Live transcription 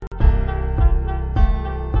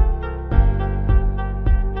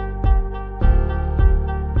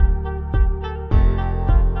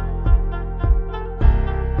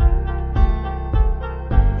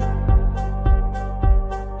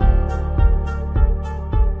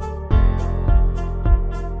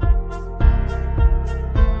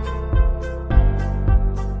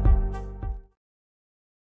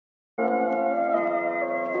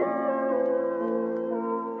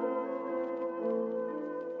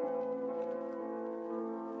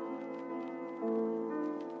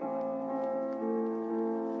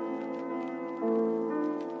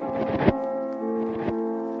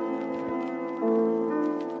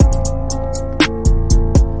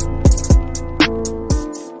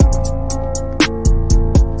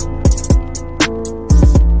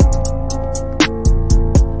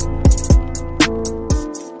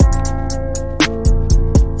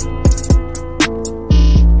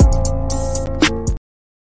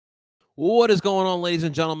What is going on, ladies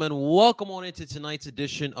and gentlemen? Welcome on into tonight's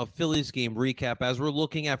edition of Phillies Game Recap as we're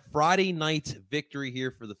looking at Friday night's victory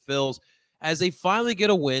here for the Phils as they finally get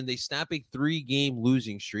a win. They snap a 3-game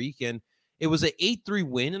losing streak, and it was an 8-3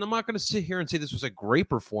 win. And I'm not going to sit here and say this was a great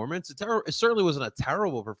performance. It certainly wasn't a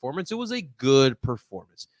terrible performance. It was a good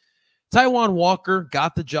performance. Taijuan Walker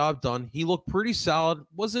got the job done. He looked pretty solid.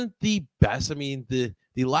 Wasn't the best. I mean, the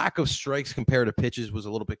lack of strikes compared to pitches was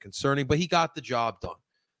a little bit concerning, but he got the job done.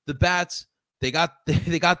 The bats, they got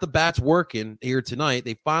the bats working here tonight.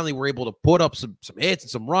 They finally were able to put up some hits and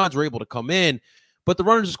some runs, were able to come in, but the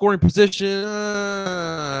runners in scoring position,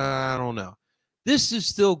 I don't know. This is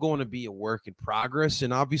still going to be a work in progress,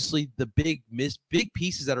 and obviously the big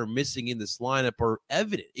pieces that are missing in this lineup are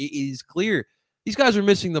evident. It is clear these guys are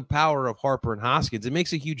missing the power of Harper and Hoskins. It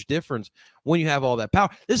makes a huge difference when you have all that power.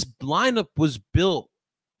 This lineup was built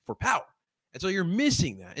for power. And so you're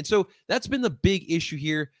missing that. And so that's been the big issue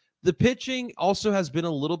here. The pitching also has been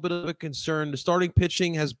a little bit of a concern. The starting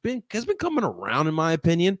pitching has been coming around, in my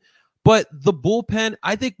opinion. But the bullpen,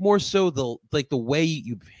 I think more so the way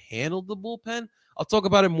you've handled the bullpen. I'll talk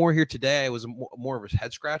about it more here today. It was more of a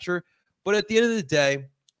head scratcher. But at the end of the day,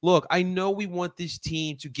 look, I know we want this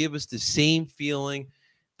team to give us the same feeling,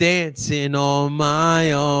 dancing on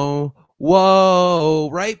my own. Whoa,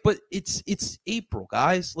 right? But it's April,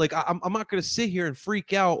 guys. Like I'm not going to sit here and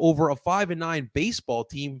freak out over a 5-9 baseball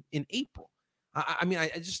team in April. I mean, I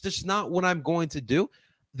just that's not what I'm going to do.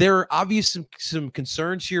 There are obviously some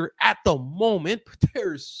concerns here at the moment, but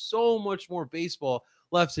there's so much more baseball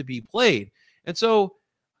left to be played, and so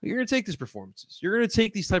you're going to take these performances. You're going to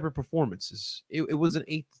take these type of performances. It was an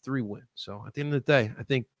 8-3 win. So at the end of the day, I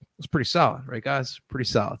think it's pretty solid, right, guys? Pretty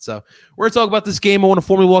solid. So we're going to talk about this game. I want to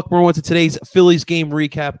formally welcome everyone to today's Phillies game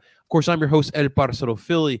recap. Of course, I'm your host, Ed Parasero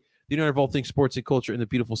Philly, the united of all things sports and culture in the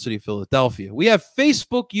beautiful city of Philadelphia. We have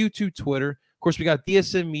Facebook, YouTube, Twitter. Of course, we got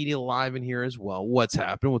DSM Media live in here as well. What's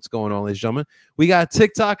happening? What's going on, ladies and gentlemen? We got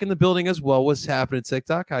TikTok in the building as well. What's happening,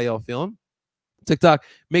 TikTok? How y'all feeling? TikTok,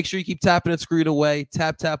 make sure you keep tapping it, screwed away,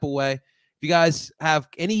 tap away. If you guys have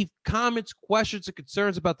any comments, questions, or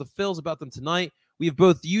concerns about the Phils, about them tonight, we have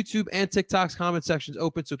both YouTube and TikTok's comment sections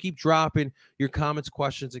open, so keep dropping your comments,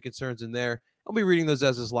 questions, and concerns in there. I'll be reading those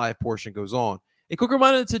as this live portion goes on. A quick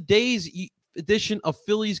reminder that today's edition of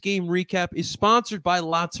Phillies Game Recap is sponsored by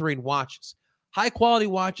La Terrain Watches. High-quality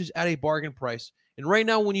watches at a bargain price. And right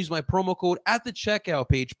now, when you use my promo code at the checkout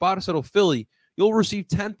page, Parasero Philly, you'll receive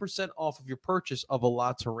 10% off of your purchase of a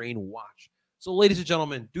La Terrain watch. So, ladies and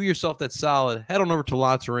gentlemen, do yourself that solid. Head on over to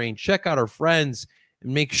La Terrain, check out our friends,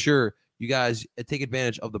 and make sure you guys take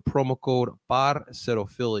advantage of the promo code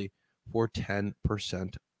Parcerophilly for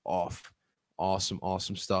 10% off.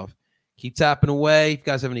 Awesome stuff. Keep tapping away. If you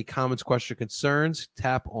guys have any comments, questions, or concerns,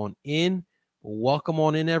 tap on in. Welcome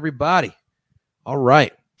on in, everybody. All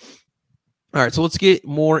right, so let's get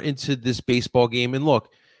more into this baseball game. And look,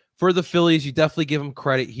 for the Phillies, you definitely give them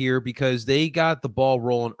credit here because they got the ball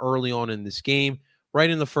rolling early on in this game. Right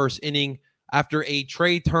in the first inning, after a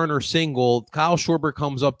Trey Turner single, Kyle Schwarber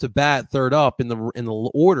comes up to bat third up in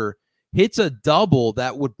the order, hits a double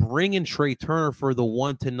that would bring in Trey Turner for the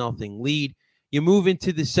 1-0 lead. You move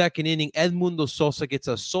into the second inning, Edmundo Sosa gets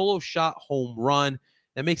a solo shot home run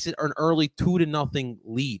that makes it an early 2-0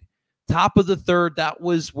 lead. Top of the third, that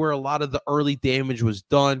was where a lot of the early damage was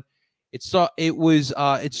done. It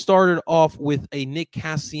started off with a Nick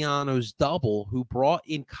Castellanos double who brought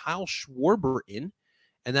in Kyle Schwarber in,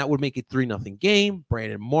 and that would make it 3-0 game.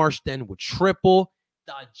 Brandon Marsh then would triple.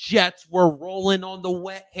 The Jets were rolling on the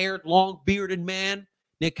wet-haired, long-bearded man.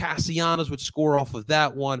 Nick Castellanos would score off of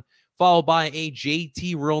that one, followed by a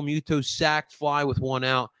JT Realmuto sacked fly with one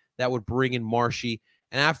out. That would bring in Marshy.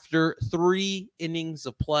 And after 3 innings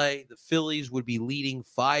of play, the Phillies would be leading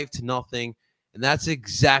 5-0. And that's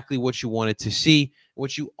exactly what you wanted to see.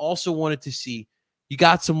 What you also wanted to see, you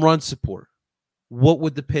got some run support. What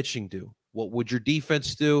would the pitching do? What would your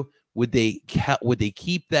defense do? Would they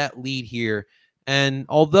keep that lead here? And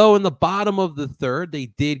although in the bottom of the third, they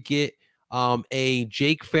did get a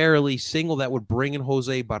Jake Farrelly single that would bring in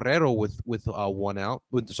Jose Barrero with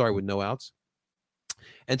no outs.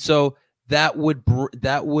 And so that would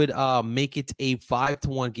make it a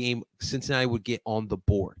 5-1 game. Cincinnati would get on the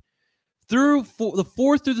board. Through the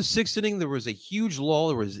fourth through the sixth inning, there was a huge lull.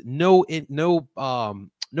 There was no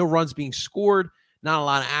runs being scored, not a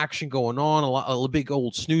lot of action going on, a big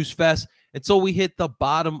old snooze fest until we hit the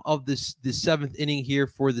bottom of the seventh inning here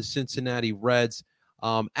for the Cincinnati Reds,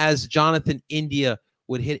 as Jonathan India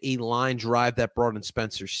would hit a line drive that brought in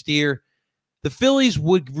Spencer Steer. The Phillies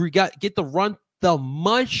would get the run the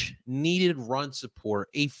much needed run support.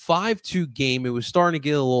 A 5-2 game. It was starting to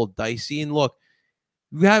get a little dicey. And look,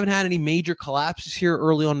 we haven't had any major collapses here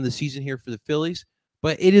early on in the season here for the Phillies,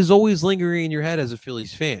 but it is always lingering in your head as a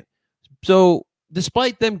Phillies fan. So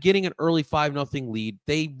despite them getting an early 5-0 lead,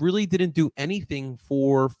 they really didn't do anything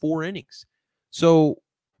for 4 innings. So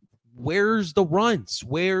where's the runs?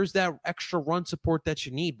 Where's that extra run support that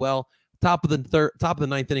you need? Well, top of the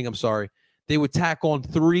ninth inning, they would tack on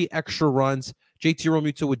 3 extra runs. JT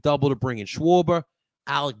Realmuto would double to bring in Schwarber.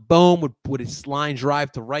 Alec Boehm would put his line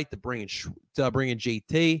drive to right to bring in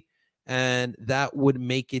JT, and that would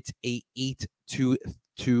make it a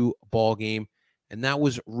 8-2 ball game. And that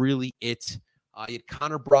was really it. You had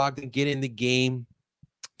Connor Brogdon get in the game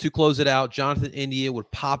to close it out. Jonathan India would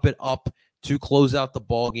pop it up to close out the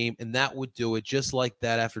ball game, and that would do it. Just like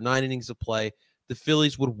that, after 9 innings of play, the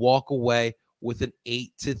Phillies would walk away with an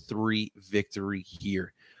 8-3 victory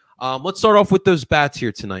here. Let's start off with those bats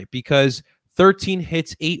here tonight, because 13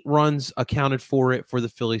 hits, 8 runs accounted for it for the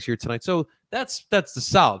Phillies here tonight. So that's the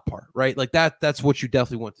solid part, right? Like that's what you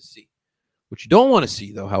definitely want to see. What you don't want to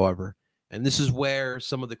see, though, however, and this is where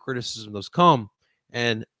some of the criticism does come.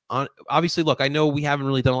 And obviously, look, I know we haven't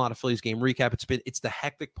really done a lot of Phillies game recap. It's the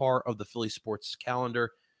hectic part of the Phillies sports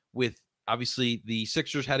calendar, with obviously the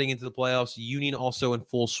Sixers heading into the playoffs, Union also in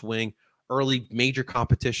full swing, early major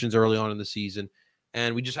competitions early on in the season.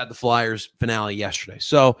 And we just had the Flyers finale yesterday.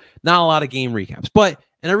 So not a lot of game recaps. But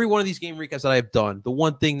in every one of these game recaps that I've done, the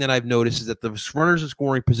one thing that I've noticed is that the runners in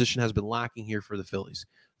scoring position has been lacking here for the Phillies.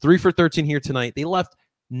 3 for 13 here tonight. They left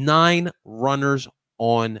 9 runners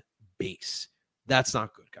on base. That's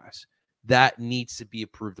not good, guys. That needs to be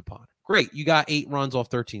improved upon. Great. You got 8 runs off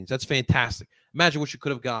 13. That's fantastic. Imagine what you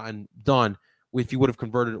could have gotten done if you would have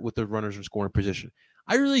converted it with the runners in scoring position.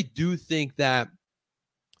 I really do think that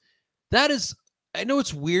is, I know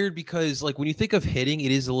it's weird because, like, when you think of hitting,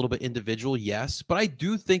 it is a little bit individual, yes, but I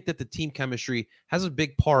do think that the team chemistry has a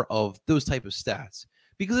big part of those type of stats,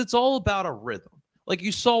 because it's all about a rhythm. Like,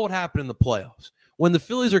 you saw what happened in the playoffs when the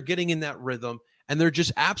Phillies are getting in that rhythm and they're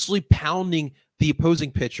just absolutely pounding the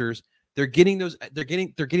opposing pitchers. They're getting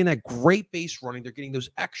that great base running. They're getting those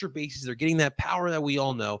extra bases. They're getting that power that we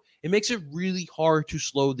all know. It makes it really hard to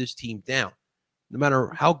slow this team down, no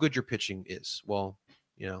matter how good your pitching is. Well,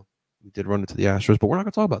 you know, we did run into the Astros, but we're not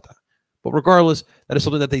going to talk about that. But regardless, that is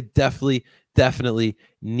something that they definitely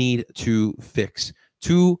need to fix.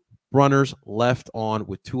 2 runners left on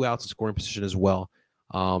with 2 outs in scoring position as well.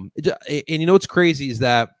 And you know what's crazy is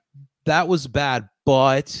that was bad,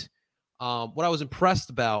 but what I was impressed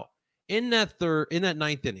about in that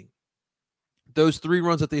 9th inning, those 3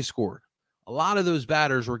 runs that they scored, a lot of those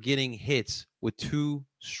batters were getting hits with 2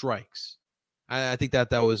 strikes. I think that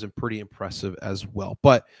was pretty impressive as well.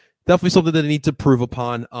 But definitely something that they need to prove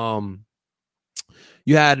upon.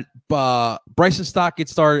 You had Bryson Stott get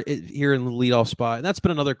started here in the leadoff spot, and that's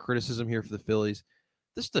been another criticism here for the Phillies.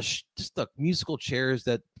 Just the musical chairs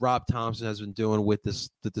that Rob Thompson has been doing with this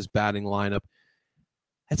batting lineup.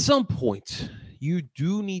 At some point, you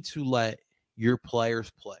do need to let your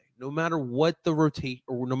players play, no matter what the rotate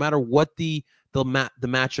or no matter what the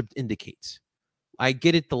matchup indicates. I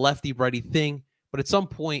get it, the lefty-righty thing, but at some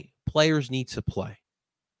point, players need to play.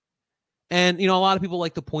 And, you know, a lot of people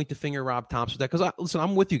like to point the finger at Rob Thompson with that, because, listen,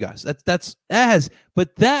 I'm with you guys. That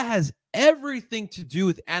has everything to do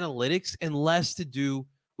with analytics and less to do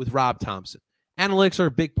with Rob Thompson. Analytics are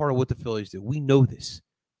a big part of what the Phillies do. We know this.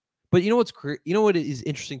 But you know what is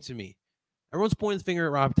interesting to me? Everyone's pointing the finger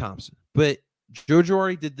at Rob Thompson, but Joe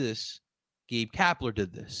Girardi did this. Gabe Kapler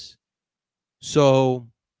did this. So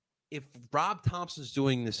if Rob Thompson's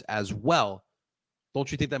doing this as well, don't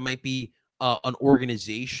you think that might be an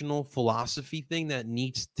organizational philosophy thing that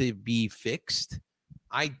needs to be fixed?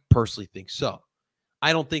 I personally think so.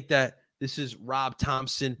 I don't think that this is Rob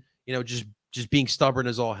Thompson, you know, just being stubborn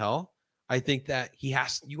as all hell. I think that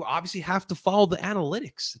you obviously have to follow the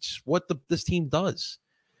analytics. It's what this team does.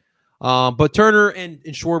 But Turner and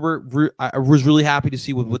Schwarber, I was really happy to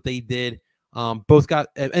see what they did. Both got,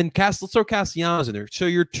 and let's throw Castellanos in there. So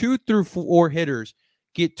your 2 through 4 hitters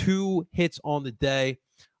get 2 hits on the day.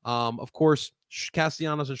 Of course,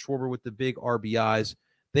 Castellanos and Schwarber with the big RBIs.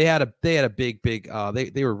 They had a big.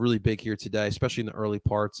 They were really big here today, especially in the early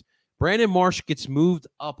parts. Brandon Marsh gets moved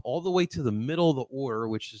up all the way to the middle of the order,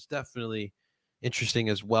 which is definitely interesting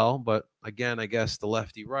as well. But again, I guess the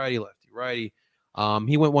lefty-righty.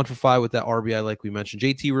 He went 1 for 5 with that RBI, like we mentioned.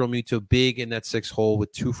 JT Realmuto big in that 6 hole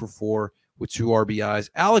with 2 for 4 with 2 RBIs.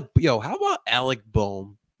 How about Alec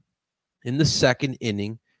Boehm in the 2nd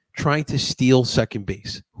inning trying to steal second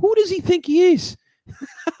base? Who does he think he is?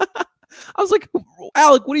 I was like,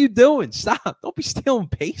 Alec, what are you doing? Stop. Don't be stealing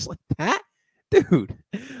pace like that. Dude.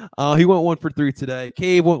 He went 1 for 3 today.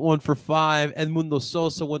 Cave went 1 for 5. Edmundo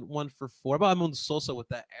Sosa went 1 for 4. How about Edmundo Sosa with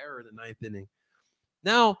that error in the 9th inning?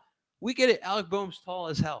 Now, we get it. Alec Boehm's tall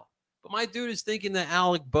as hell. But my dude is thinking that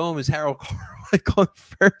Alec Boehm is Harold Carmichael on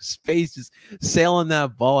first base, just sailing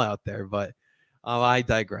that ball out there. But I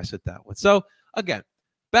digress with that one. So, again,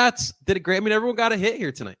 Bats did it great. I mean, everyone got a hit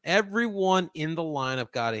here tonight. Everyone in the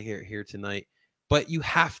lineup got a hit here tonight. But you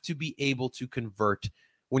have to be able to convert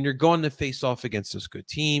when you're going to face off against those good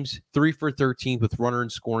teams. 3 for 13 with runner in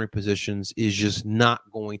scoring positions is just not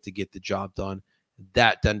going to get the job done.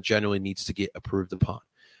 That then generally needs to get approved upon.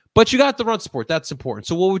 But you got the run support. That's important.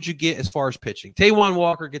 So what would you get as far as pitching? Taijuan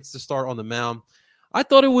Walker gets the start on the mound. I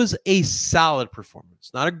thought it was a solid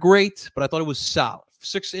performance. Not a great, but I thought it was solid.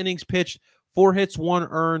 6 innings pitched, 4 hits, 1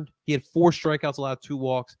 earned. He had 4 strikeouts, allowed 2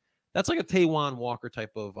 walks. That's like a Taijuan Walker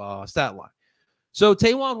type of stat line. So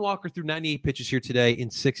Taijuan Walker threw 98 pitches here today in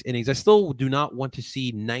 6 innings. I still do not want to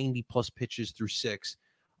see 90-plus pitches through 6.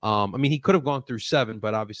 I mean, he could have gone through 7,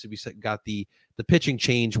 but obviously we got the pitching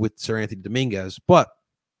change with Sir Anthony Dominguez. But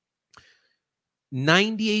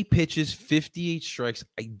 98 pitches, 58 strikes,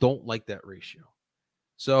 I don't like that ratio.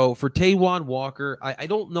 So for Taijuan Walker, I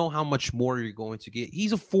don't know how much more you're going to get.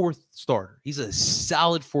 He's a 4th starter. He's a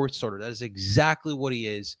solid 4th starter. That is exactly what he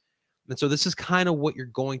is. And so this is kind of what you're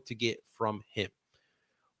going to get from him.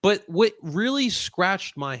 But what really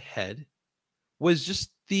scratched my head was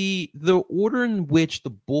just the order in which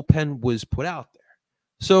the bullpen was put out there.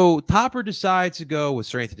 So Topper decides to go with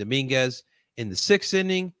Sir Anthony Dominguez in the 6th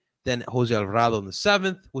inning, then Jose Alvarado in the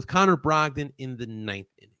 7th, with Connor Brogdon in the 9th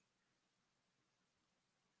inning.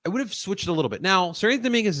 I would have switched a little bit. Now, Sir Anthony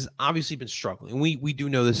Dominguez has obviously been struggling, and we do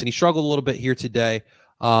know this, and he struggled a little bit here today.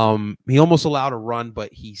 He almost allowed a run,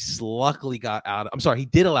 but he luckily got out. I'm sorry, he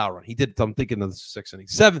did allow a run. He did. I'm thinking of the 6th inning.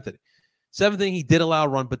 7th inning. 7th inning, he did allow a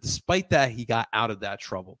run, but despite that, he got out of that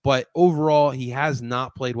trouble. But overall, he has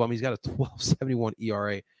not played well. I mean, he's got a 12.71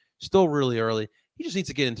 ERA. Still really early. He just needs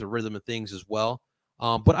to get into rhythm of things as well.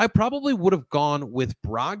 But I probably would have gone with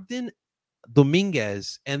Brogdon,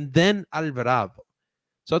 Dominguez, and then Alvarado.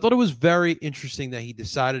 So I thought it was very interesting that he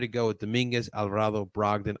decided to go with Dominguez, Alvarado,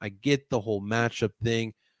 Brogdon. I get the whole matchup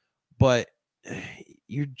thing, but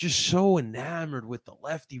you're just so enamored with the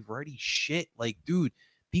lefty-righty shit. Like, dude,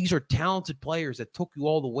 these are talented players that took you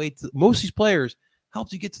all the way to – most of these players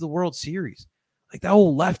helped you get to the World Series. Like, that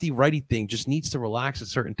whole lefty-righty thing just needs to relax at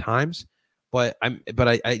certain times. But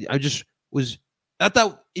I just was –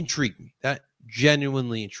 that intrigued me. That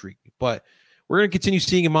genuinely intrigued me. But – we're going to continue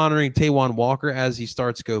seeing and monitoring Taijuan Walker as he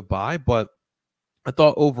starts go by, but I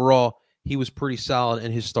thought overall he was pretty solid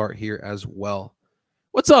in his start here as well.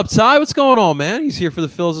 What's up, Ty? What's going on, man? He's here for the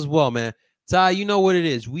Phillies as well, man. Ty, you know what it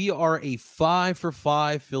is. We are a 5 for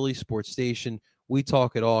 5 Philly sports station. We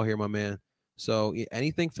talk it all here, my man. So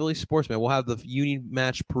anything Philly sports, man. We'll have the Union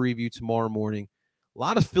match preview tomorrow morning. A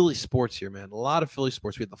lot of Philly sports here, man. A lot of Philly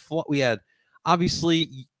sports. We had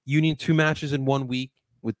obviously Union 2 matches in 1 week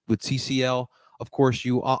with CCL. Of course,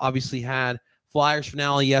 you obviously had Flyers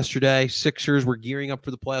finale yesterday. Sixers were gearing up for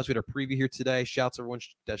the playoffs. We had a preview here today. Shouts to everyone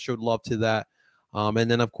that showed love to that. And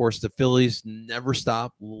then, of course, the Phillies never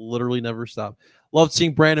stop, literally never stop. Loved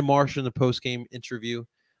seeing Brandon Marshall in the postgame interview.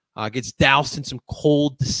 Gets doused in some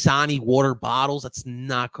cold Dasani water bottles. That's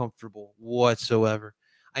not comfortable whatsoever.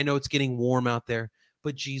 I know it's getting warm out there,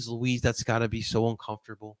 but geez Louise, that's got to be so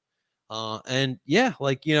uncomfortable. And yeah,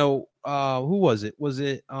 like, you know, who was it? Was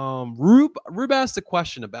it Rube? Rube asked the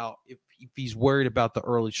question about if he's worried about the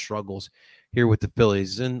early struggles here with the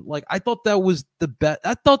Phillies. And like, I thought that was the best.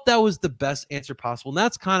 I thought that was the best answer possible. And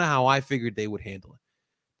that's kind of how I figured they would handle it.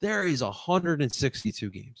 There is 162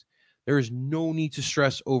 games. There is no need to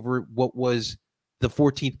stress over what was the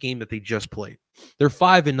 14th game that they just played. They're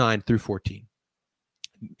 5-9 through 14.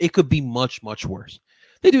 It could be much, much worse.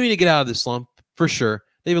 They do need to get out of this slump for sure.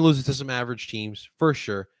 They've been losing to some average teams for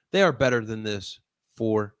sure. They are better than this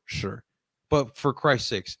for sure. But for Christ's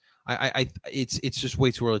sakes, it's just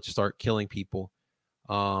way too early to start killing people.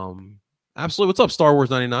 Absolutely. What's up, Star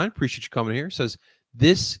Wars 99? Appreciate you coming here. Says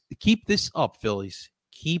keep this up, Phillies.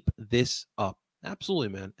 Keep this up. Absolutely,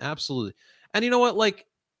 man. Absolutely. And you know what? Like,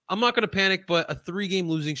 I'm not going to panic, but a 3-game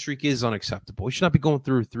losing streak is unacceptable. We should not be going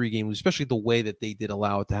through a 3-game losing, especially the way that they did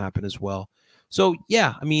allow it to happen as well. So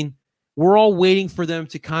yeah, I mean, we're all waiting for them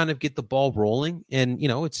to kind of get the ball rolling. And, you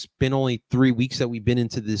know, it's been only 3 weeks that we've been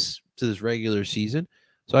into this regular season.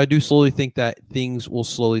 So I do slowly think that things will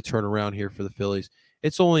slowly turn around here for the Phillies.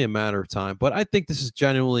 It's only a matter of time. But I think this is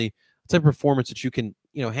genuinely a type of performance that you can,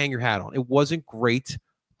 you know, hang your hat on. It wasn't great,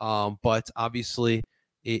 but obviously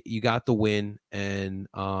you got the win, and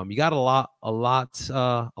you got a lot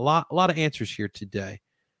of answers here today.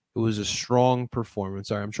 It was a strong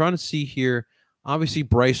performance. All right, I'm trying to see here. Obviously,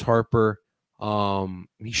 Bryce Harper,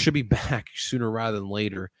 he should be back sooner rather than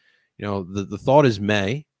later. The thought is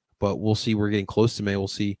May, but we'll see. We're getting close to May. We'll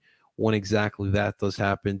see when exactly that does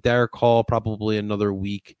happen. Derek Hall, probably another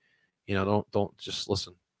week. Don't just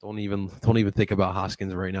listen. Don't even think about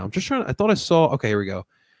Hoskins right now. I'm just trying. I thought I saw. Okay, here we go.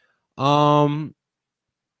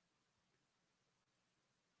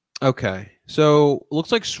 Okay, so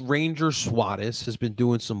looks like Ranger Suarez has been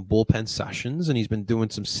doing some bullpen sessions, and he's been doing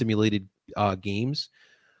some simulated games.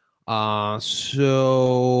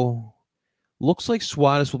 So looks like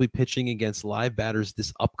Suarez will be pitching against live batters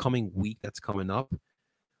this upcoming week that's coming up.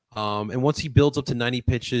 And once he builds up to 90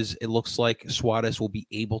 pitches, it looks like Suarez will be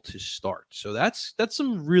able to start. So that's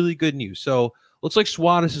some really good news. So looks like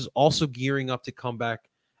Suarez is also gearing up to come back,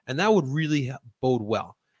 and that would really bode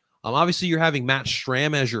well. Obviously, you're having Matt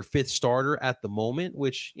Strahm as your fifth starter at the moment,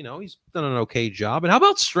 which, he's done an okay job. And how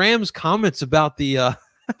about Stram's comments about the I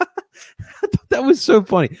thought that was so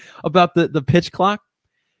funny, about the pitch clock.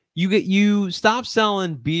 You stop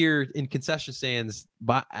selling beer in concession stands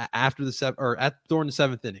after during the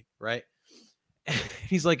seventh inning, right?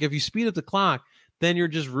 He's like, if you speed up the clock, then you're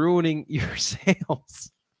just ruining your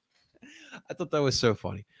sales. I thought that was so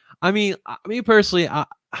funny. I mean, me personally,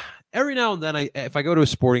 every now and then, if I go to a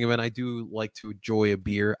sporting event, I do like to enjoy a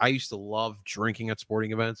beer. I used to love drinking at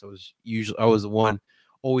sporting events. I was the one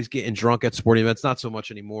always getting drunk at sporting events. Not so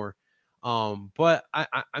much anymore. But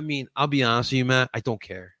I mean, I'll be honest with you, Matt. I don't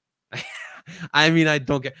care. I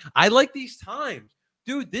don't care. I like these times,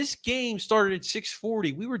 dude. This game started at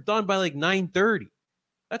 6:40. We were done by like 9:30.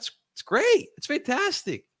 It's great. It's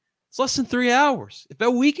fantastic. It's less than 3 hours. If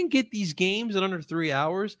we can get these games in under 3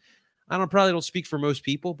 hours, probably don't speak for most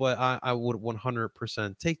people, but I would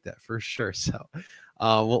 100% take that for sure. So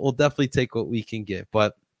we'll definitely take what we can get.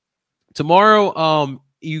 But tomorrow,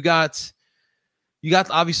 you got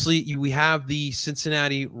obviously we have the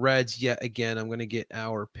Cincinnati Reds yet again. I'm going to get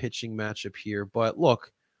our pitching matchup here, but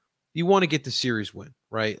look, you want to get the series win,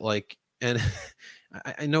 right? And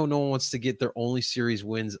I know no one wants to get their only series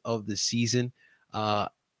wins of the season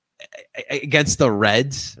against the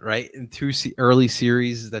Reds, right? In two early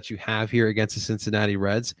series that you have here against the Cincinnati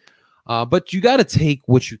Reds. But you got to take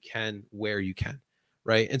what you can where you can,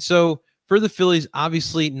 right? And so for the Phillies,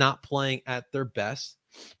 obviously not playing at their best,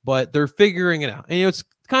 but they're figuring it out. And it's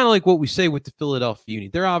kind of like what we say with the Philadelphia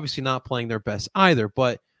Union. They're obviously not playing their best either,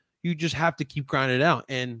 but you just have to keep grinding it out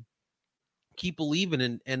and keep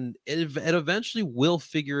believing, and it eventually will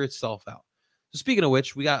figure itself out. So speaking of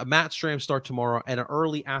which, we got a Matt Strahm start tomorrow at an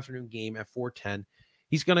early afternoon game at 4:10.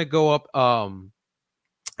 He's going to go up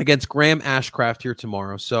against Graham Ashcraft here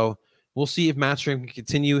tomorrow. So we'll see if Matt Strahm can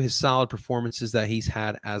continue his solid performances that he's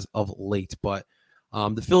had as of late. But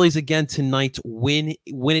the Phillies again tonight win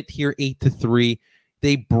it here 8-3.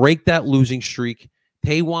 They break that losing streak.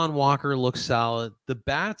 Taijuan Walker looks solid. The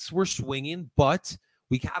bats were swinging, but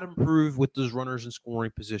we got to improve with those runners in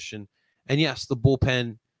scoring position. And yes, the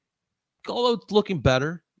bullpen, although it's looking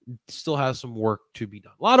better, still has some work to be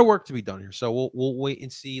done. A lot of work to be done here. So we'll wait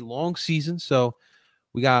and see. Long season. So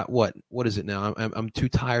we got what is it now? I'm too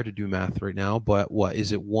tired to do math right now. But what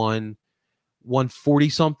is it? 140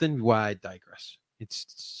 something? Why I digress.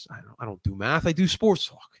 I don't do math. I do sports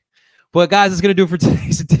talk. But guys, that's gonna do it for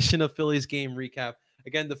today's edition of Phillies Game Recap.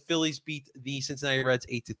 Again, the Phillies beat the Cincinnati Reds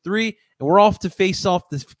 8-3, and we're off to face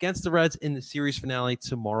off against the Reds in the series finale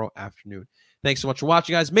tomorrow afternoon. Thanks so much for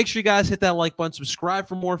watching, guys. Make sure you guys hit that like button, subscribe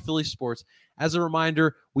for more Philly sports. As a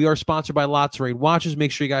reminder, we are sponsored by La Terrain Watches.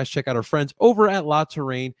 Make sure you guys check out our friends over at La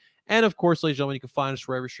Terrain. And of course, ladies and gentlemen, you can find us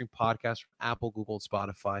wherever you stream podcasts from Apple, Google, and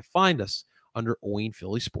Spotify. Find us under Owen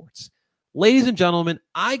Philly Sports. Ladies and gentlemen,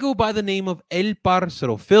 I go by the name of El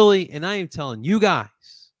Parcero Philly, and I am telling you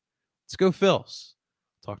guys, let's go Phils.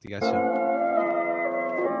 Talk to you guys soon.